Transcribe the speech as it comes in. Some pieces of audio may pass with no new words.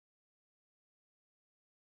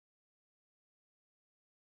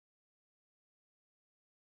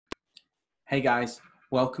Hey guys,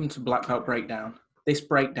 welcome to Black Belt Breakdown. This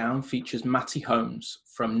breakdown features Matty Holmes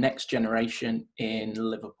from Next Generation in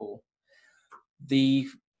Liverpool. The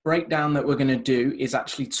breakdown that we're going to do is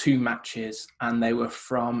actually two matches, and they were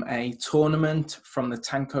from a tournament from the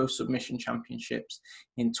Tanko Submission Championships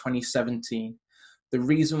in 2017. The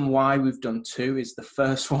reason why we've done two is the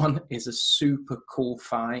first one is a super cool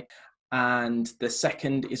fight, and the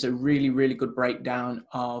second is a really, really good breakdown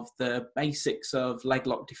of the basics of leg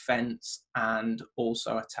lock defense and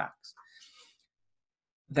also attacks.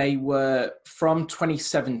 They were from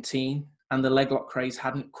 2017 and the leg lock craze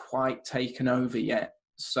hadn't quite taken over yet.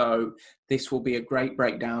 So this will be a great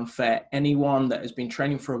breakdown for anyone that has been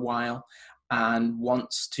training for a while and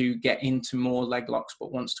wants to get into more leg locks,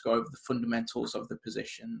 but wants to go over the fundamentals of the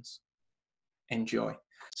positions. Enjoy.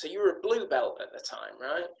 So you were a blue belt at the time,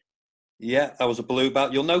 right? Yeah, I was a blue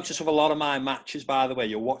belt. You'll notice with a lot of my matches, by the way,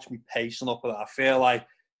 you'll watch me pacing up with it. I feel like,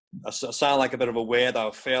 I sound like a bit of a weirdo.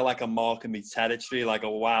 I feel like I'm marking me territory like a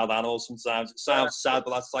wild animal sometimes. It sounds sad,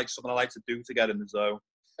 but that's like something I like to do to get in the zone.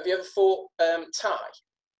 Have you ever fought Thai?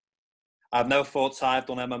 I've never fought Thai. I've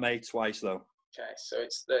done MMA twice, though. Okay, so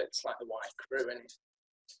it's like the white crew, isn't it?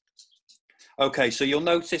 Okay, so you'll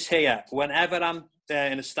notice here, whenever I'm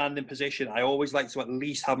in a standing position, I always like to at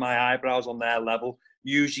least have my eyebrows on their level,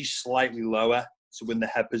 usually slightly lower to win the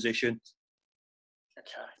head position.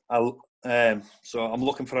 Okay. So I'm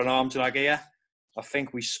looking for an arm drag here. I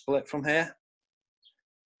think we split from here.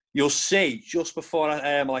 You'll see just before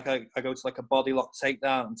I go to like a body lock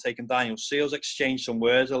takedown and take him down, you'll see us exchange some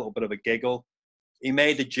words, a little bit of a giggle. He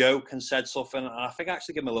made a joke and said something, and I think I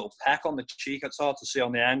actually gave him a little peck on the cheek. It's hard to see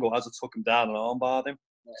on the angle as I took him down and armbarred him.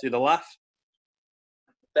 Yeah. See the laugh?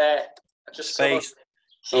 There. I just Face.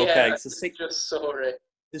 saw it. Okay. Yeah, just saw it.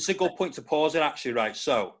 This is a good point to pause it, actually, right?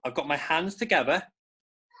 So I've got my hands together.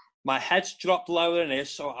 My head's dropped lower than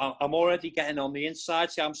this, so I'm already getting on the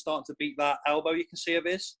inside. See, I'm starting to beat that elbow you can see of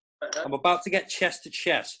his. Uh-huh. I'm about to get chest to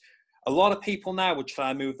chest. A lot of people now would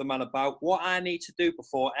try and move the man about. What I need to do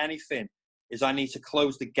before anything is I need to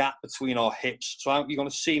close the gap between our hips. So you're going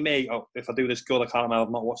to see me, if I do this good, I can't remember,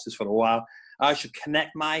 I've not watched this for a while. I should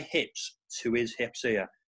connect my hips to his hips here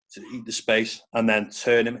to eat the space and then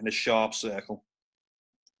turn him in a sharp circle.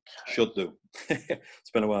 Should do.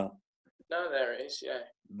 It's been a while. No, there it is, yeah.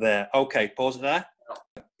 There. Okay, pause it there.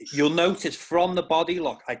 Oh. You'll notice from the body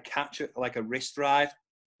lock, I catch it like a wrist ride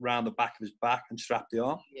around the back of his back and strap the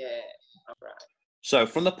arm. Yeah, all right. So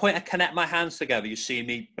from the point I connect my hands together, you see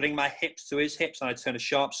me bring my hips to his hips and I turn a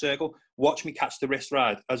sharp circle. Watch me catch the wrist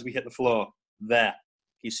ride as we hit the floor. There.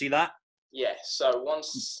 You see that? Yeah, so one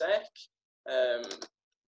sec.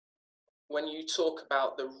 When you talk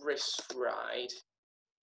about the wrist ride,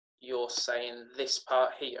 you're saying this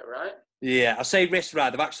part here, right? Yeah, I say wrist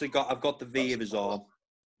ride. I've got the V of his arm,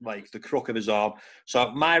 like the crook of his arm.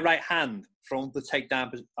 So my right hand from the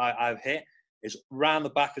takedown I've hit is round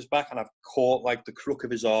the back of his back, and I've caught like the crook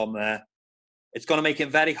of his arm there. It's going to make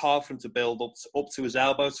it very hard for him to build up to his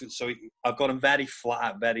elbow. So I've got him very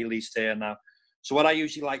flat at very least here now. So what I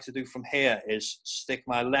usually like to do from here is stick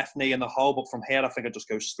my left knee in the hole, but from here I think I just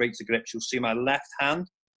go straight to grips. You'll see my left hand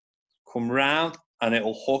come round and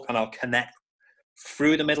it'll hook, and I'll connect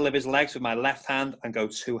through the middle of his legs with my left hand and go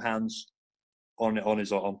two hands on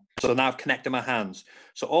his arm. So now I've connected my hands.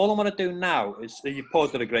 So all I'm going to do now is, you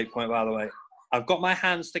paused at a great point, by the way. I've got my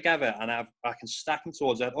hands together and I can stack them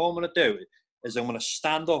towards it. All I'm going to do is I'm going to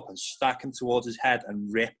stand up and stack him towards his head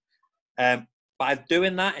and rip. By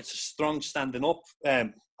doing that, it's a strong standing up.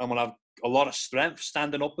 I'm going to have a lot of strength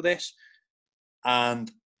standing up with this.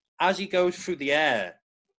 And as he goes through the air,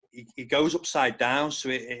 he goes upside down, so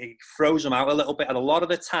it throws him out a little bit. And a lot of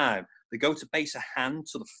the time, they go to base a hand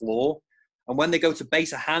to the floor. And when they go to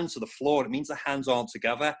base a hand to the floor, it means the hands aren't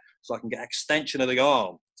together. So I can get extension of the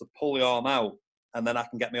arm to pull the arm out, and then I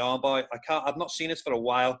can get my arm by. I've not seen this for a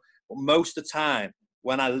while, but most of the time,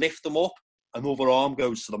 when I lift them up, another arm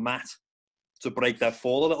goes to the mat to break their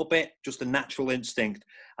fall a little bit, just a natural instinct.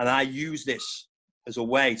 And I use this as a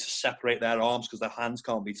way to separate their arms because their hands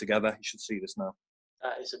can't be together. You should see this now.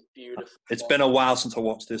 That is a beautiful It's been a while since I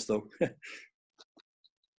watched this, though.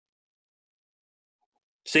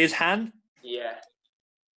 See his hand? Yeah.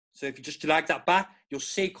 So if you just drag that back, you'll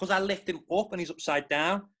see, because I lift him up and he's upside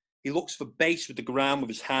down, he looks for base with the ground with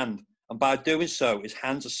his hand. And by doing so, his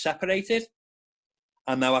hands are separated.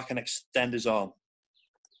 And now I can extend his arm.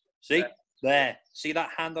 See? Yeah. There. See that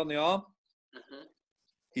hand on the arm? Mm-hmm.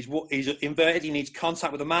 He's inverted. He needs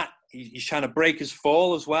contact with the mat. He's trying to break his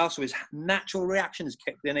fall as well. So his natural reaction is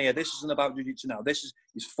kicked in here. This isn't about jiu-jitsu now.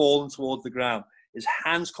 He's falling towards the ground. His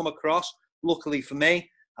hands come across. Luckily for me,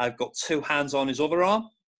 I've got two hands on his other arm.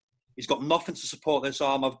 He's got nothing to support this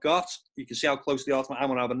arm I've got. You can see how close the arm I am. I'm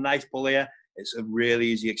going to have a nice pull here. It's a really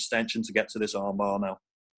easy extension to get to this arm bar now.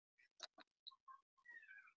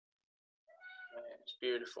 It's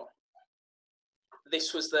beautiful.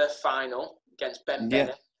 This was their final against Ben Yeah.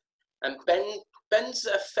 Bennett. And Ben's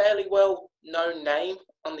a fairly well-known name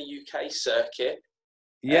on the UK circuit.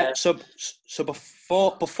 Yeah, so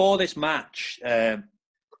before this match,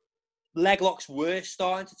 leg locks were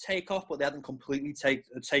starting to take off, but they hadn't completely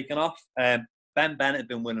taken off. Ben Bennett had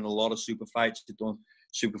been winning a lot of super fights. He'd done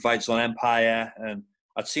super fights on Empire, and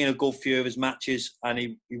I'd seen a good few of his matches, and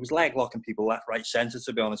he was leg locking people left, right, centre,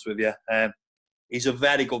 to be honest with you. He's a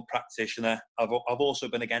very good practitioner. I've also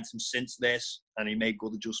been against him since this, and he made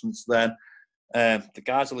good adjustments then. The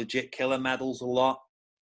guy's a legit killer, medals a lot.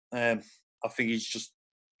 I think he's just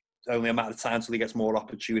only a matter of time until he gets more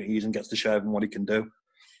opportunities and gets to show everyone what he can do.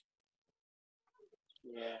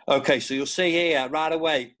 Yeah. Okay, so you'll see here right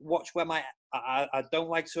away, watch where I don't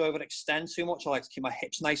like to overextend too much. I like to keep my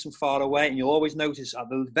hips nice and far away, and you'll always notice at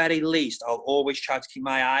the very least, I'll always try to keep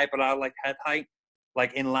my eyebrow like head height,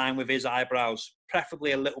 like in line with his eyebrows,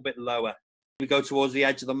 preferably a little bit lower. We go towards the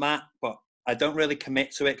edge of the mat, but I don't really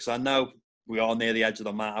commit to it because I know we are near the edge of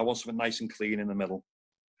the mat. I want something nice and clean in the middle.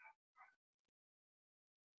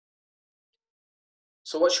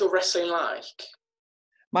 So what's your wrestling like?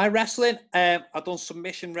 My wrestling, I've done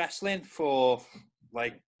submission wrestling for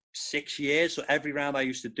like 6 years. So every round I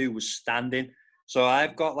used to do was standing. So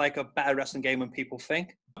I've got like a better wrestling game than people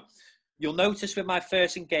think. You'll notice with my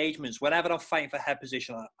first engagements, whenever I'm fighting for head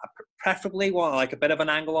position, I preferably want like a bit of an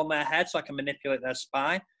angle on their head so I can manipulate their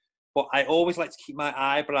spine. But I always like to keep my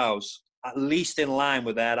eyebrows at least in line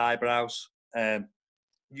with their eyebrows,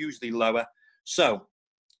 usually lower. So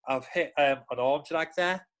I've hit an arm drag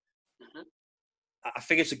there. Mm-hmm. I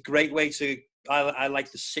think it's a great way to, I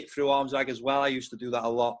like to sit through arm drag as well. I used to do that a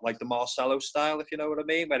lot, like the Marcelo style, if you know what I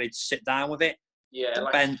mean, where he'd sit down with it. Yeah,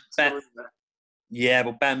 like Ben, yeah,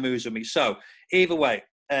 but Ben moves with me. So either way,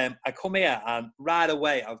 I come here and right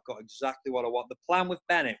away I've got exactly what I want. The plan with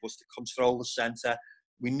Bennett was to control the centre.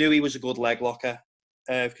 We knew he was a good leg locker.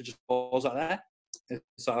 If you could just pause that there.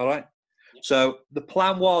 Is that all right? Yeah. So the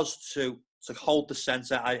plan was to hold the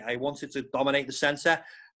centre. I wanted to dominate the centre,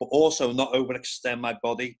 but also not overextend my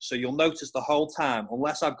body. So you'll notice the whole time,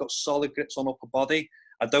 unless I've got solid grips on upper body,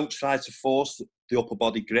 I don't try to force the upper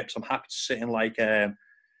body grips. I'm happy to sit in like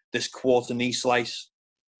this quarter knee slice.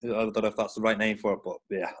 I don't know if that's the right name for it, but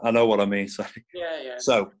yeah, I know what I mean. So, yeah.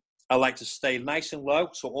 So I like to stay nice and low,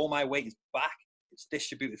 so all my weight is back. It's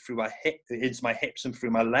distributed through my into my hips and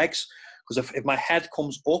through my legs. Because if my head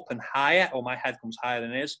comes up and higher, or my head comes higher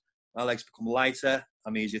than his, my legs become lighter.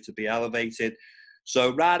 I'm easier to be elevated.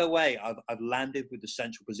 So right away, I've landed with the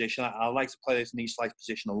central position. I like to play this knee slice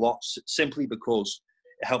position a lot, simply because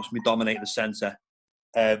it helps me dominate the centre.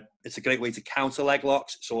 It's a great way to counter leg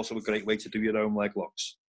locks. It's also a great way to do your own leg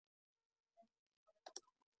locks.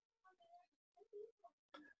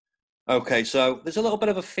 Okay, so there's a little bit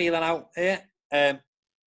of a feeling out here.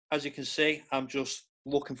 As you can see, I'm just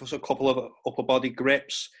looking for a couple of upper body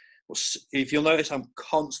grips. If you'll notice, I'm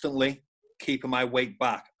constantly keeping my weight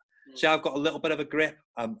back. See, I've got a little bit of a grip.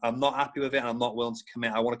 I'm not happy with it, and I'm not willing to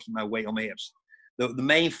commit. I want to keep my weight on my hips. The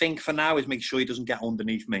main thing for now is make sure he doesn't get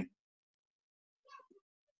underneath me.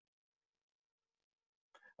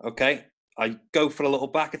 Okay, I go for a little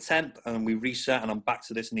back attempt, and we reset, and I'm back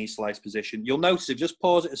to this knee slice position. You'll notice, if just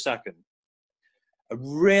pause it a second, a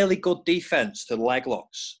really good defense to leg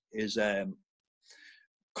locks is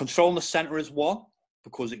controlling the center is one,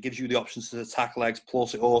 because it gives you the options to attack legs,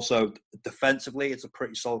 plus it also, defensively, it's a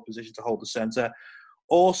pretty solid position to hold the center.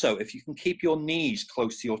 Also, if you can keep your knees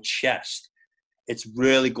close to your chest, it's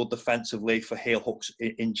really good defensively for heel hooks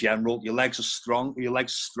in general. Your legs are strong, your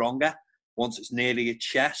legs stronger once it's nearly your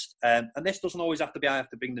chest. And this doesn't always have to be, I have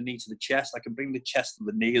to bring the knee to the chest. I can bring the chest to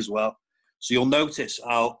the knee as well. So you'll notice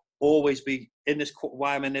I'll always be in this,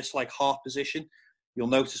 while I'm in this like half position, you'll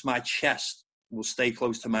notice my chest will stay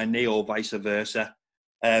close to my knee, or vice versa.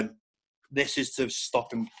 This is to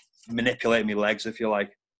stop him manipulating my legs, if you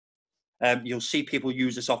like. You'll see people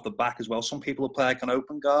use this off the back as well. Some people will play like an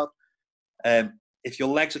open guard. If your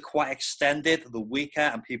legs are quite extended, they're weaker,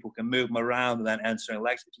 and people can move them around and then enter in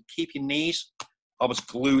legs. If you keep your knees almost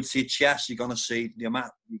glued to your chest, you're going to see the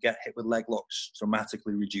amount you get hit with leg locks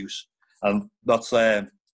dramatically reduce. And that's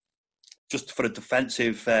just for a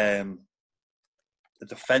defensive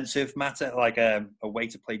matter, like a way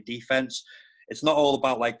to play defense. It's not all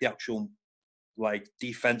about like the actual like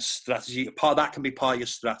defense strategy. Part of that can be part of your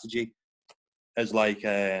strategy, as like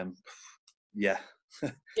yeah. Yeah.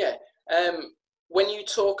 When you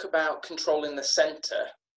talk about controlling the center,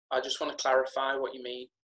 I just want to clarify what you mean.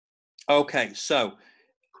 Okay, so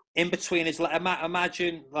in between his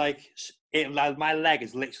imagine like my leg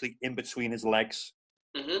is literally in between his legs.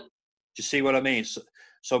 Mm-hmm. Do you see what I mean?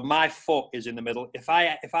 So my foot is in the middle. If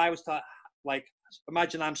I was to like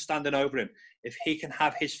imagine I'm standing over him, if he can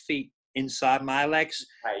have his feet inside my legs,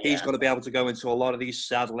 he's got to be able to go into a lot of these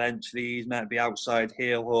saddle entries, might be outside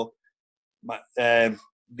heel hook,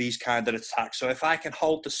 these kind of attacks. So if I can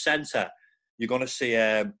hold the center, you're going to see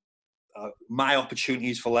my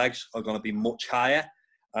opportunities for legs are going to be much higher,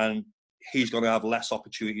 and he's going to have less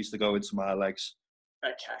opportunities to go into my legs.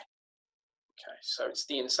 Okay. So it's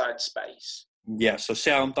the inside space. Yeah. So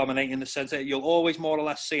see how I'm dominating the center. You'll always more or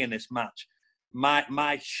less see in this match,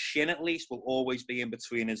 my shin at least will always be in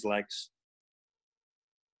between his legs.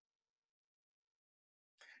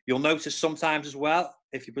 You'll notice sometimes as well,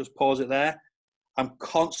 if you just pause it there, I'm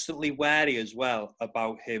constantly wary as well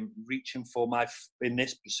about him reaching for in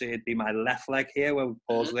this, so it'd be my left leg here where we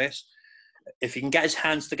pause this. If he can get his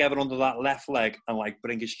hands together under that left leg and like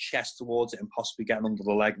bring his chest towards it and possibly getting under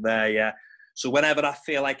the leg there, yeah. So whenever I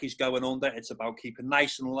feel like he's going under, it's about keeping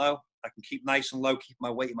nice and low. I can keep nice and low, keep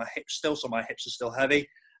my weight in my hips still, so my hips are still heavy,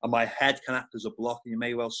 and my head can act as a block, and you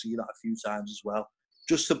may well see that a few times as well,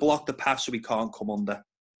 just to block the pass so he can't come under.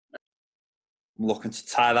 I'm looking to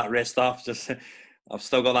tie that wrist off. I've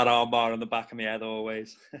still got that armbar on the back of my head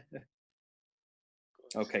always.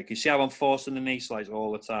 Okay, can you see how I'm forcing the knee slice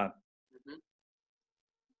all the time?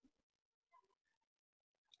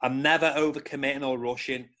 I'm never overcommitting or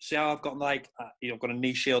rushing. See how I've got I've got a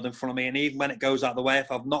knee shield in front of me, and even when it goes out of the way,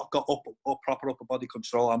 if I've not got proper upper body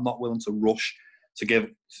control, I'm not willing to rush to give.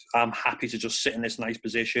 I'm happy to just sit in this nice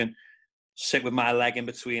position, sit with my leg in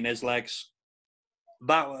between his legs.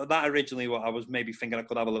 That originally what I was maybe thinking I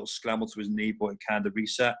could have a little scramble to his knee, but it kind of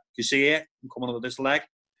reset. You see here? I'm coming under this leg.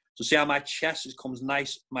 So see how my chest comes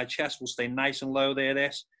nice. My chest will stay nice and low there,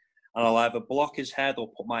 and I'll either block his head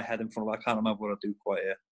or put my head in front of it. I can't remember what I do quite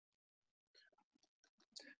here.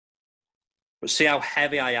 But see how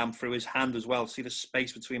heavy I am through his hand as well. See the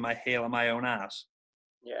space between my heel and my own ass?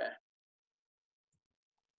 Yeah.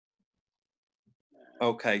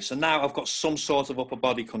 Okay, so now I've got some sort of upper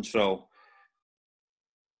body control.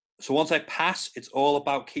 So once I pass, it's all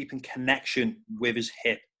about keeping connection with his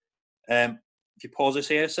hip. If you pause this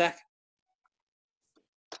here a sec.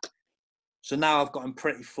 So now I've got him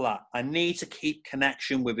pretty flat. I need to keep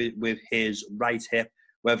connection with his right hip,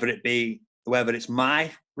 whether it's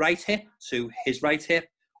my right hip to his right hip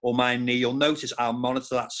or my knee. You'll notice I'll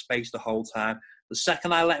monitor that space the whole time. The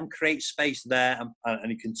second I let him create space there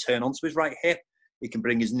and he can turn onto his right hip, he can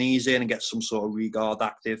bring his knees in and get some sort of regard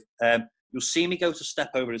active. You'll see me go to step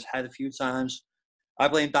over his head a few times. I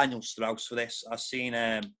blame Daniel Strauss for this. I've seen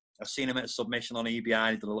him at a submission on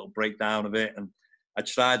EBI. He did a little breakdown of it, and I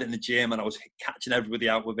tried it in the gym, and I was catching everybody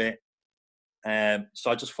out with it. So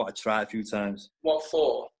I just thought I'd try it a few times. What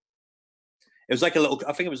for? It was like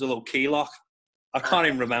I think it was a little key lock. I can't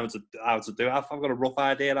even remember how to do it. I've got a rough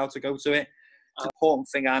idea how to go to it. The important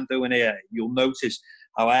thing I'm doing here, you'll notice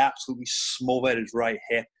how I absolutely smother his right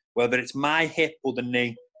hip. Whether it's my hip or the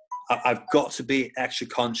knee, I've got to be extra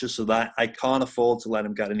conscious of that. I can't afford to let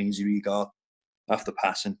him get an easy regard after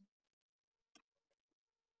passing.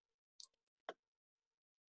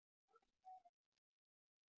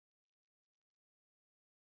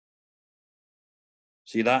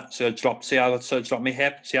 See that? So see how I drop my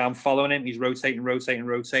hip? See how I'm following him? He's rotating,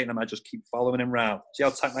 and I just keep following him round. See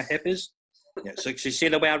how tight my hip is? Yeah, so you see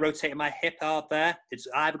the way I rotate my hip out there? It's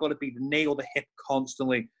either got to be the knee or the hip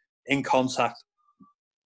constantly in contact.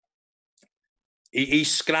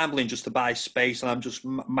 He's scrambling just to buy space, and I'm just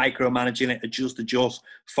micromanaging it, adjust,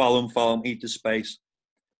 follow him, eat the space.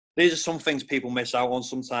 These are some things people miss out on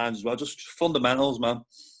sometimes as well, just fundamentals, man.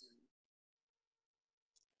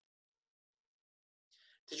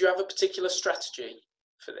 Did you have a particular strategy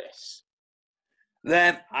for this?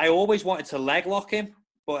 Then I always wanted to leg lock him,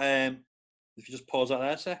 but if you just pause that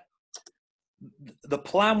there, sir. The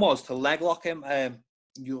plan was to leg lock him.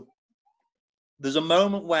 There's a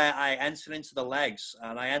moment where I enter into the legs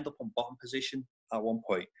and I end up on bottom position at one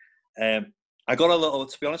point. I got a little,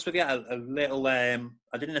 to be honest with you,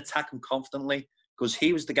 I didn't attack him confidently because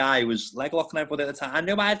he was the guy who was leg locking everybody at the time. I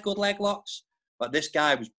knew I had good leg locks, but this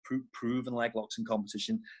guy was proven leg locks in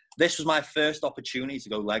competition. This was my first opportunity to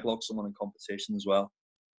go leg lock someone in competition as well.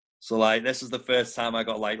 So this is the first time I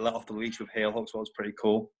got let off the leash with heel hooks, so it was pretty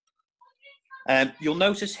cool. You'll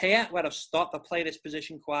notice here where I've stopped, I play this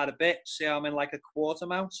position quite a bit. See how I'm in like a quarter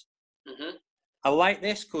mount? Mm-hmm. I like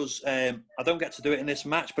this because I don't get to do it in this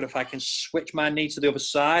match, but if I can switch my knee to the other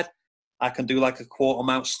side, I can do like a quarter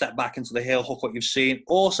mount, step back into the heel hook, what you've seen.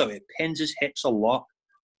 Also, it pins his hips a lot,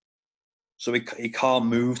 so he can't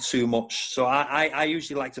move too much. So I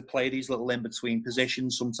usually like to play these little in-between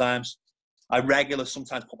positions sometimes. I regularly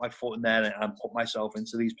sometimes put my foot in there and put myself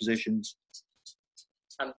into these positions.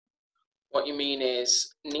 And what you mean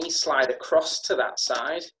is knee slide across to that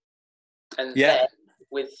side, and then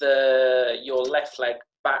with your left leg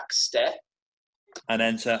back step. And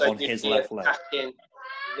enter on his left leg. Attacking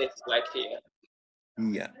this leg here.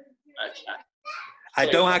 Yeah. Okay. I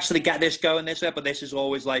don't actually get this going this way, but this is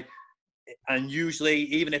always like, and usually,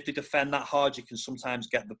 even if they defend that hard, you can sometimes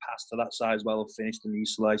get the pass to that side as well or finish the knee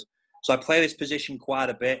slice. So I play this position quite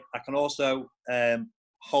a bit. I can also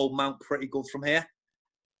hold mount pretty good from here.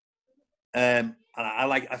 And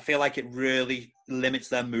I feel like it really limits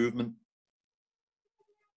their movement.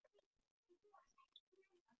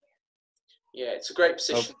 Yeah, it's a great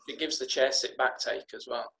position. It gives the chair sit back take as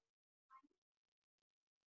well.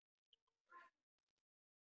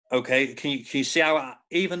 Okay, can you see how,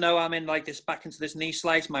 even though I'm in like this back into this knee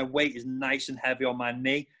slice, my weight is nice and heavy on my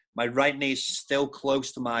knee. My right knee is still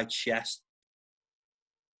close to my chest.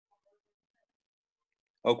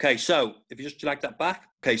 Okay, so if you just drag that back.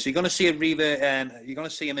 Okay, so you're going to see a revert, you're going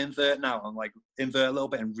to see him invert now, and like invert a little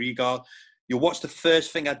bit and regard. You'll watch the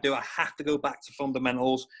first thing I do. I have to go back to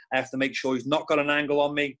fundamentals. I have to make sure he's not got an angle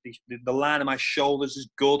on me. The line of my shoulders is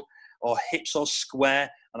good, or hips are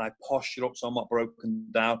square, and I posture up so I'm not broken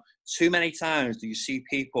down. Too many times do you see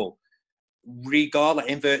people regard, like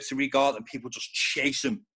invert to regard, and people just chase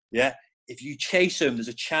them. Yeah, if you chase them, there's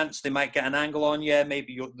a chance they might get an angle on you.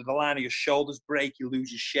 Maybe the line of your shoulders break, you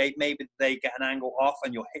lose your shape. Maybe they get an angle off,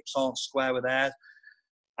 and your hips aren't square with theirs,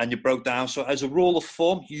 and you broke down. So as a rule of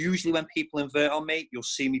thumb, usually when people invert on me, you'll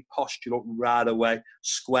see me posture up right away,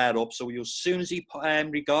 square up. So as soon as he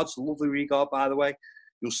regards, lovely regard by the way,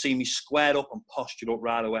 you'll see me squared up and postured up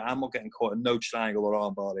right away. I'm not getting caught in no triangle or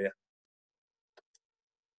armbar here.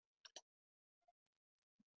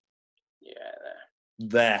 Yeah,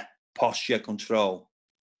 there. Posture control.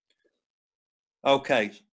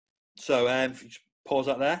 Okay, so if you just pause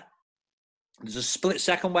that there. There's a split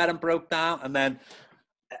second where I'm broke down, and then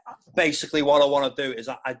basically what I want to do is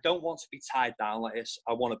I don't want to be tied down like this.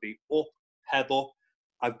 I want to be up, head up.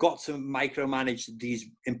 I've got to micromanage these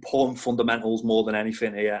important fundamentals more than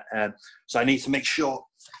anything here. So I need to make sure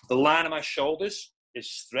the line of my shoulders is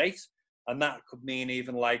straight, and that could mean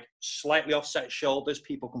even like slightly offset shoulders.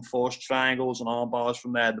 People can force triangles and arm bars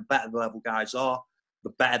from there. The better the level guys are,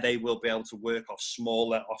 the better they will be able to work off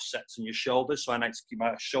smaller offsets in your shoulders. So I like to keep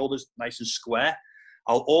my shoulders nice and square.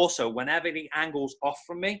 I'll also, whenever the angle's off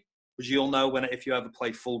from me, because you'll know if you ever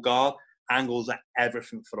play full guard, angles are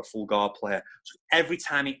everything for a full guard player. So every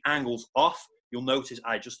time he angles off, you'll notice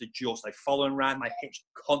I just adjust. I follow him around, my hips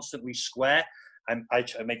constantly square, and I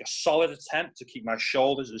make a solid attempt to keep my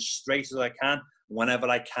shoulders as straight as I can. Whenever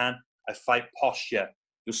I can, I fight posture.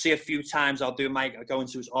 You'll see a few times I go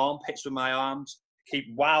into his armpits with my arms.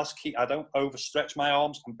 I don't overstretch my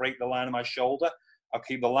arms and break the line of my shoulder. I'll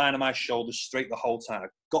keep the line of my shoulders straight the whole time. I've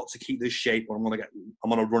got to keep this shape, or I'm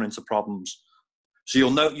gonna run into problems. So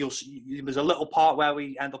you'll see, there's a little part where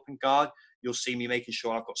we end up in guard. You'll see me making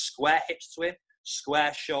sure I've got square hips to him,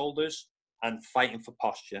 square shoulders, and fighting for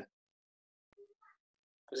posture.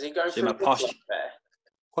 Was he going for a wrist lock there?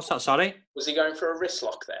 What's that, sorry? Was he going for a wrist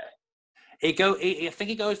lock there? I think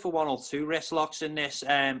he goes for one or two wrist locks in this.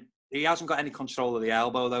 He hasn't got any control of the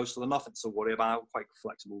elbow, though, so there's nothing to worry about. Quite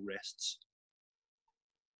flexible wrists.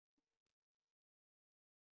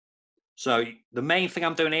 So the main thing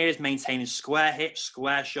I'm doing here is maintaining square hips,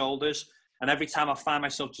 square shoulders. And every time I find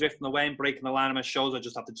myself drifting away and breaking the line of my shoulders, I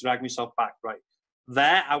just have to drag myself back. Right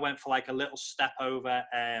there, I went for like a little step over.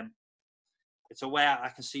 It's a way I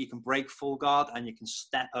can see you can break full guard and you can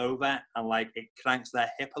step over, and like it cranks their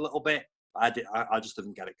hip a little bit. I just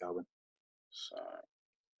didn't get it going. Sorry.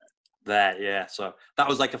 There, yeah. So that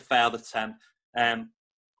was like a failed attempt.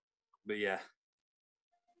 But yeah.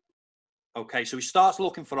 Okay, so he starts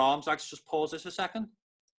looking for arm drags. Just pause this a second.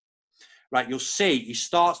 Right, you'll see he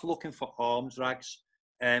starts looking for arm drags.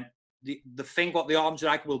 The thing what the arm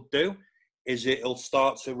drag will do is it'll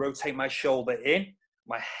start to rotate my shoulder in.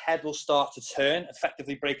 My head will start to turn,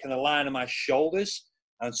 effectively breaking the line of my shoulders,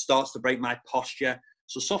 and starts to break my posture.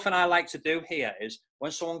 So something I like to do here is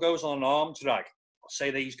when someone goes on an arm drag,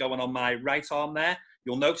 say that he's going on my right arm there,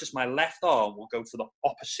 you'll notice my left arm will go to the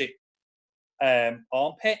opposite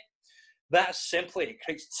armpit. That simply, it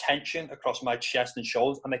creates tension across my chest and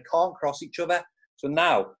shoulders, and they can't cross each other. So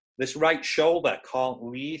now this right shoulder can't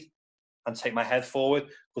lead and take my head forward,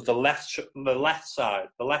 because the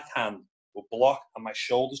left hand will block and my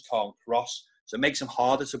shoulders can't cross. So it makes them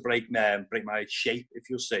harder to break my shape, if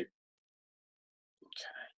you'll see.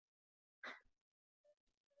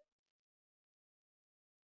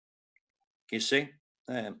 Can you see?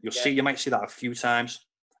 You'll see, you might see that a few times.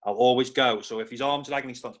 I'll always go. So if his arm's dragging,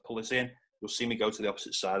 he starts to pull this in, you'll see me go to the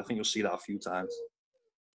opposite side. I think you'll see that a few times.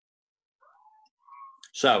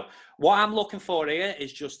 So what I'm looking for here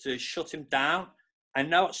is just to shut him down. I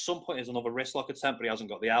know at some point there's another wrist lock attempt, but he hasn't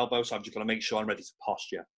got the elbow, so I'm just going to make sure I'm ready to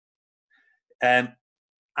posture.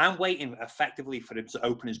 I'm waiting effectively for him to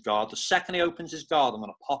open his guard. The second he opens his guard, I'm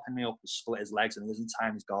going to pop him up and split his legs, and he doesn't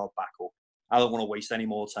time his guard back up. I don't want to waste any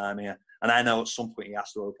more time here. And I know at some point he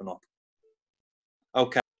has to open up.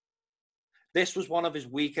 Okay. This was one of his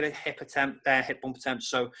weaker hip bump attempts.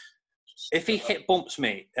 So if he hip bumps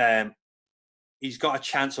me, he's got a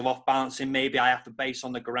chance of off balancing. Maybe I have to base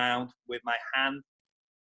on the ground with my hand.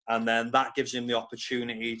 And then that gives him the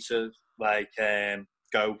opportunity to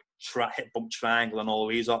go hip bump triangle and all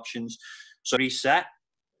these options. So reset.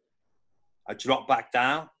 I drop back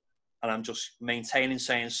down and I'm just maintaining,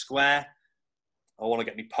 saying square. I want to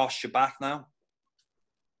get my posture back now.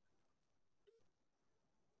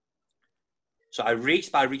 So I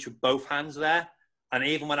reach, but I reach with both hands there. And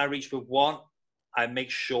even when I reach with one, I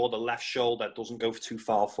make sure the left shoulder doesn't go too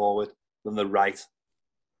far forward than the right.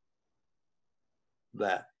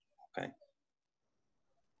 There. Okay.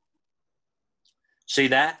 See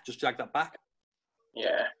there? Just drag that back.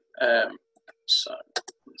 Yeah. So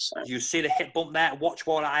you see the hip bump there? Watch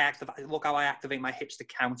what I activate. Look how I activate my hips to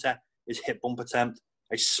counter his hip bump attempt.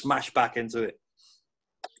 I smash back into it.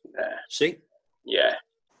 Yeah. See? Yeah.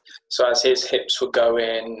 So as his hips were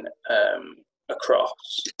going across,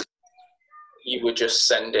 you were just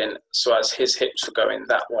sending. So as his hips were going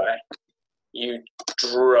that way, you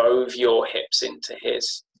drove your hips into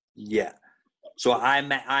his. Yeah. So I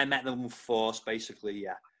met them with force, basically.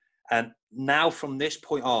 Yeah. And now from this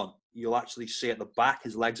point on, you'll actually see at the back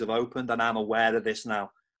his legs have opened, and I'm aware of this now.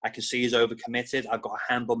 I can see he's overcommitted. I've got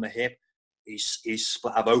a hand on the hip. He's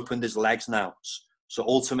split. I've opened his legs now. So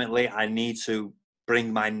ultimately, I need to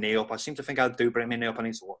bring my knee up. I seem to think I do bring my knee up. I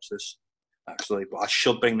need to watch this, actually. But I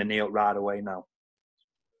should bring the knee up right away now.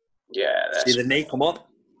 Yeah. See the knee come up?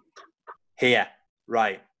 Here.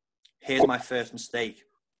 Right. Here's my first mistake.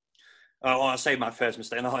 Oh, I say my first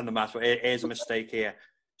mistake, not in the match, but here's a mistake here.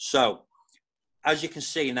 So, as you can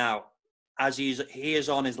see now, as he is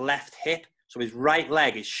on his left hip, so his right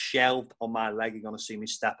leg is shelved on my leg. You're going to see me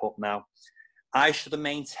step up now. I should have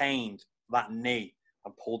maintained that knee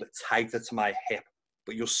and pulled it tighter to my hip,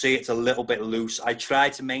 but you'll see it's a little bit loose. I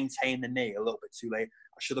tried to maintain the knee a little bit too late.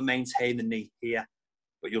 I should have maintained the knee here,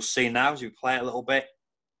 but you'll see now as you play it a little bit,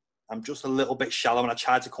 I'm just a little bit shallow, and I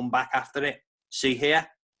tried to come back after it. See here?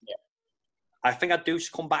 Yeah. I think I do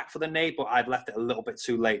come back for the knee, but I'd left it a little bit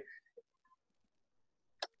too late.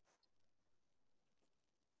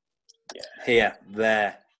 Yeah. Here,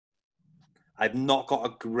 there. I've not got a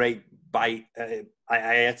great bite. I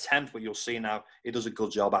attempt, but you'll see now, he does a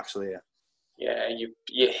good job actually here. Yeah,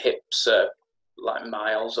 your hips are like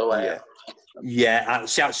miles away. Yeah.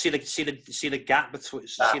 See the gap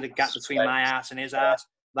between my ass and his ass.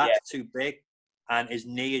 That's too big, and his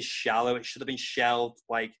knee is shallow. It should have been shelved.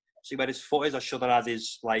 Like, see where his foot is? I should have had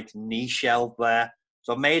his knee shelved there.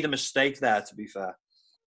 So I've made a mistake there, to be fair.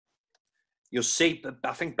 You'll see,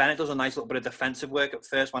 I think Bennett does a nice little bit of defensive work at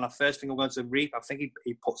first. When I first think I'm going to reap, I think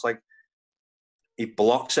he puts he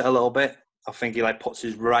blocks it a little bit. I think he puts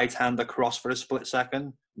his right hand across for a split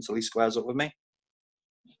second until he squares up with me.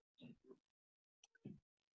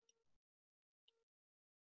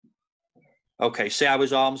 Okay, see how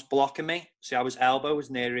his arm's blocking me? See how his elbow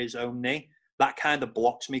is near his own knee? That kind of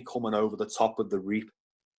blocks me coming over the top of the reap.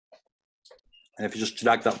 And if you just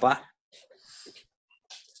drag that back.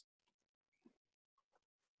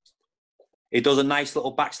 He does a nice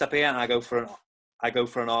little back step here, and I go for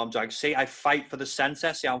an arm drag. See, I fight for the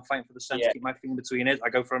centre. See how I'm fighting for the centre? Yeah. Keep my finger between it. I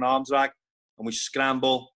go for an arm drag, and we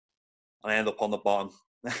scramble, and I end up on the bottom.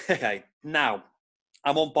 Okay, now,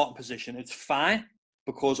 I'm on bottom position. It's fine,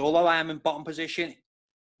 because although I am in bottom position,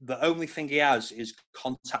 the only thing he has is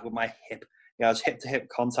contact with my hip. He has hip-to-hip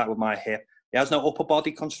contact with my hip. He has no upper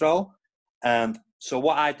body control. And so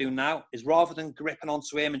what I do now is, rather than gripping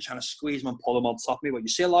onto him and trying to squeeze him and pull him on top of me, what you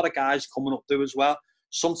see a lot of guys coming up do as well,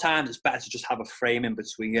 sometimes it's better to just have a frame in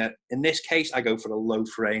between you. In this case, I go for a low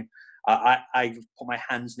frame. I put my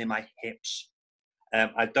hands near my hips.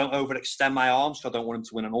 I don't overextend my arms, because I don't want him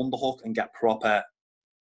to win an underhook and get proper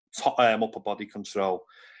upper body control.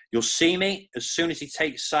 You'll see me, as soon as he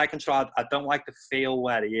takes side control, I don't like to feel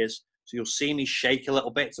where he is. So you'll see me shake a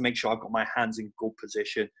little bit to make sure I've got my hands in good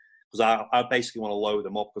position. because I basically want to load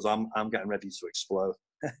him up because I'm getting ready to explode.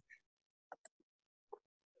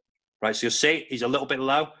 Right, so you'll see he's a little bit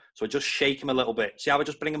low, so I just shake him a little bit. See how I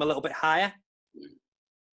just bring him a little bit higher?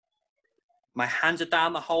 My hands are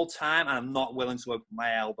down the whole time, and I'm not willing to open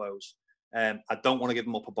my elbows. I don't want to give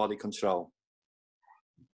him upper body control.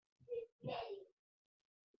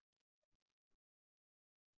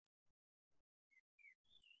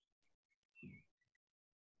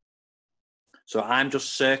 So I'm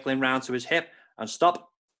just circling round to his hip and stop.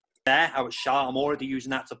 There, I was sharp. I'm already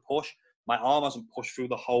using that to push. My arm hasn't pushed through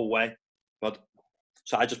the whole way. But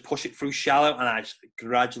so I just push it through shallow and I just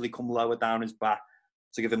gradually come lower down his back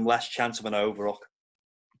to give him less chance of an overhook.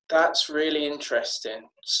 That's really interesting.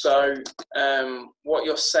 So what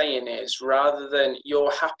you're saying is, rather than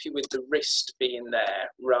you're happy with the wrist being there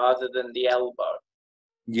rather than the elbow.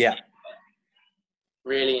 Yeah.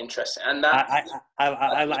 Really interesting. And that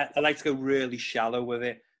I like to go really shallow with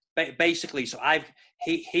it. Basically, so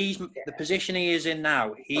he's the position he is in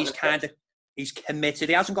now. He's he's committed.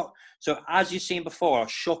 He hasn't got. So as you've seen before, I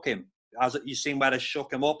shook him. As you've seen where I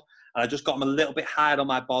shook him up, and I just got him a little bit higher on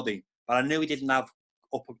my body. But I knew he didn't have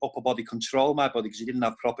upper body control of my body because he didn't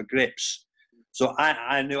have proper grips. So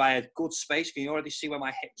I knew I had good space. Can you already see where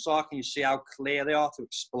my hips are? Can you see how clear they are to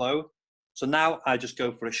explode? So now I just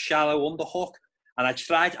go for a shallow underhook, and I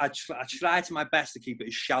try to my best to keep it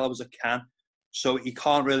as shallow as I can, so he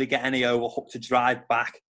can't really get any overhook to drive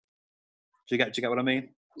back. Do you get what I mean?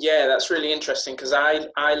 Yeah, that's really interesting because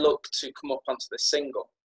I look to come up onto the single.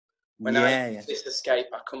 When I this escape,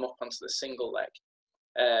 I come up onto the single leg.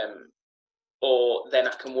 Or then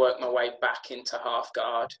I can work my way back into half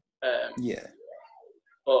guard.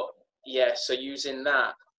 But yeah, so using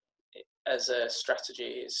that as a strategy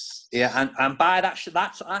is... Yeah, and by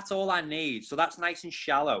that's all I need. So that's nice and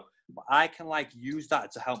shallow. But I can use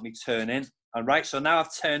that to help me turn in. And right, so now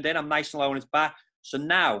I've turned in, I'm nice and low on his back. So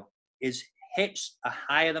now his hips are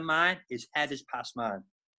higher than mine, his head is past mine.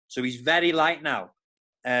 So he's very light now.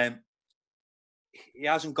 He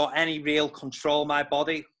hasn't got any real control of my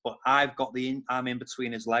body, but I'm in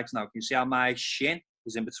between his legs now. Can you see how my shin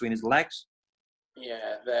is in between his legs?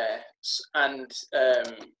 Yeah, there. And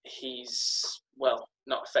he's, well,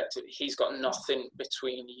 not effective. He's got nothing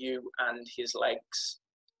between you and his legs.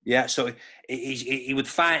 Yeah, so he would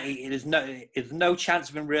find there's no chance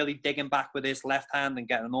of him really digging back with his left hand and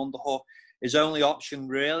getting an underhook. His only option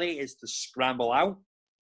really is to scramble out.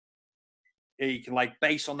 He can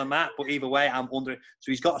base on the mat, but either way, I'm under it.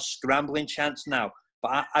 So he's got a scrambling chance now.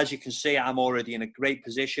 But as you can see, I'm already in a great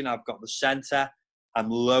position. I've got the center. I'm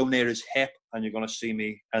low near his hip, and you're going to see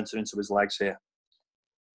me enter into his legs here.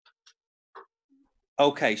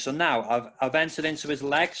 Okay, so now I've entered into his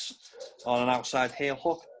legs on an outside heel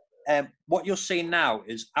hook. What you'll see now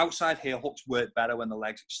is outside heel hooks work better when the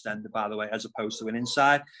leg's extended, by the way, as opposed to an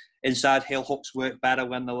inside. Inside heel hooks work better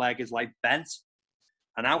when the leg is bent.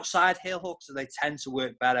 And outside heel hooks, they tend to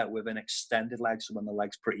work better with an extended leg, so when the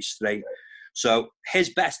leg's pretty straight. So his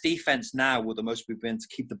best defense now would most be been to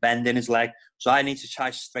keep the bend in his leg. So I need to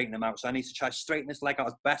try to straighten him out. So I need to try to straighten his leg out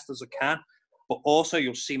as best as I can. But also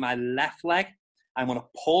you'll see my left leg. I'm going to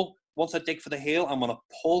pull. Once I dig for the heel, I'm going to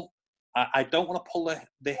pull. I don't want to pull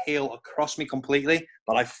the heel across me completely,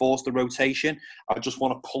 but I force the rotation. I just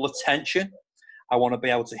want to pull the tension. I want to be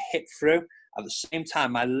able to hit through. At the same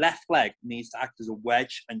time, my left leg needs to act as a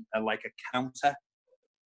wedge and like a counter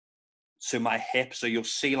to my hip. So you'll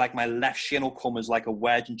see my left shin will come as a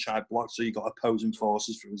wedge and try to block. So you've got opposing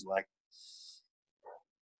forces through his leg.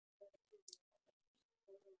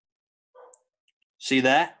 See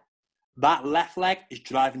there? That left leg is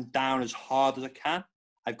driving down as hard as I can.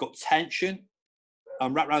 I've got tension.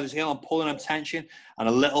 I'm wrapped around his heel. I'm pulling on tension. And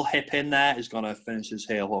a little hip in there is going to finish his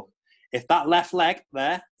heel hook. If that left leg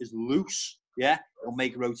there is loose, it'll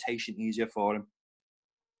make rotation easier for him.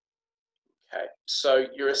 Okay, so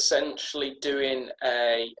you're essentially doing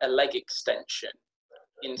a leg extension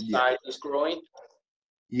inside his groin?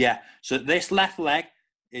 Yeah, so this left leg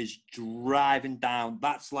is driving down.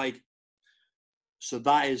 So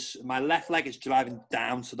that is, my left leg is driving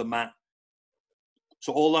down to the mat.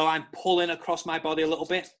 So although I'm pulling across my body a little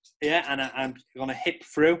bit, and I'm going to hip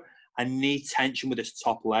through, I need tension with this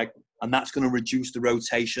top leg. And that's going to reduce the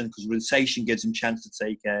rotation because rotation gives him a chance to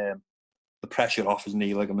take the pressure off his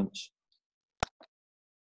knee ligaments.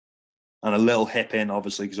 And a little hip in,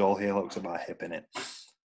 obviously, because all heel hooks are about hip in it. And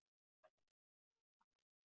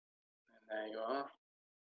there you are.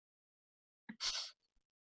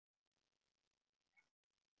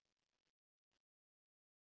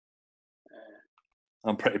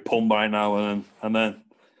 I'm pretty pumped by now, and then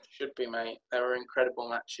should be, mate. They were incredible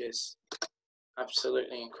matches.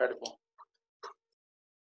 Absolutely incredible.